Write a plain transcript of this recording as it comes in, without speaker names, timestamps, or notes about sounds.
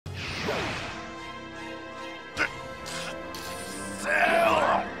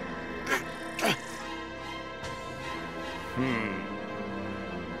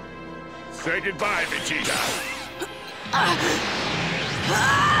Say goodbye, Vegeta.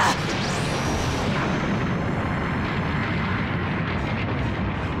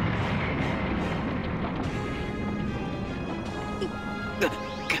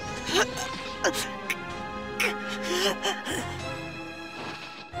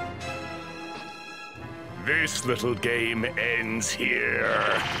 This little game ends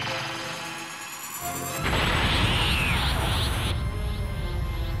here.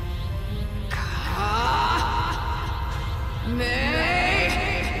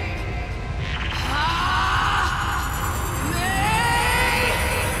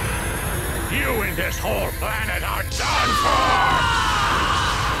 You and this whole planet are done for!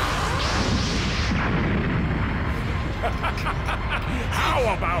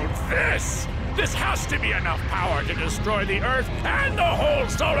 How about this? This has to be enough power to destroy the Earth and the whole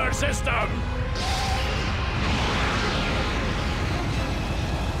solar system!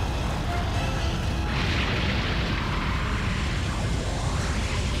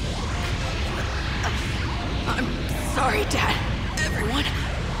 I'm sorry, Dad. Everyone.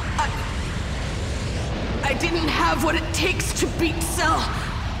 I didn't have what it takes to beat Cell.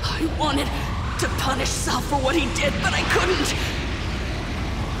 I wanted to punish Cell for what he did, but I couldn't.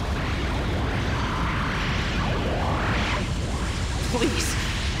 Please,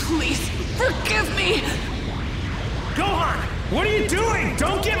 please, forgive me! Gohan! What are you doing?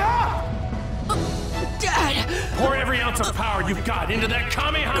 Don't give up! Dad! Pour every ounce of power you've got into that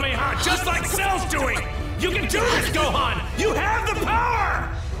Kamehameha, just like Cell's doing! You can do this, Gohan! You have the power!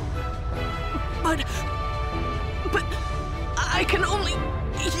 But I can only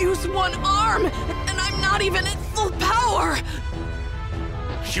use one arm, and I'm not even at full power!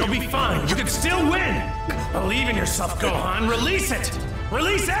 You'll be fine. You can still win! Believe in yourself, Gohan. Release it!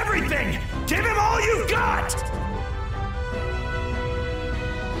 Release everything! Give him all you've got!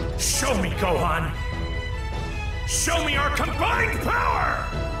 Show me, Gohan! Show me our combined power!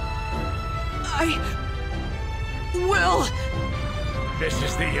 I will. This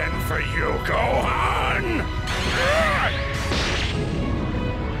is the end for you, Gohan!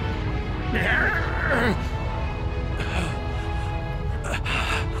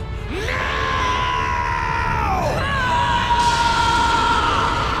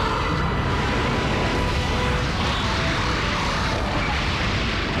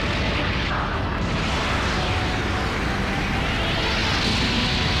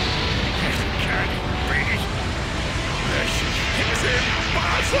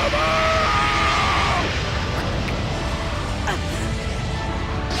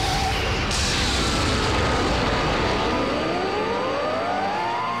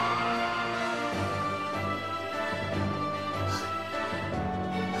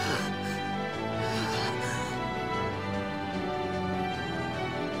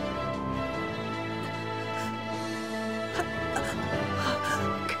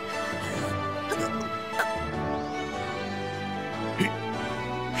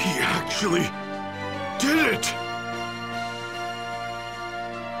 He actually did it!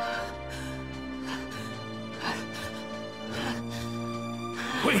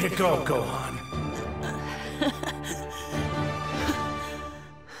 Way to go, Gohan.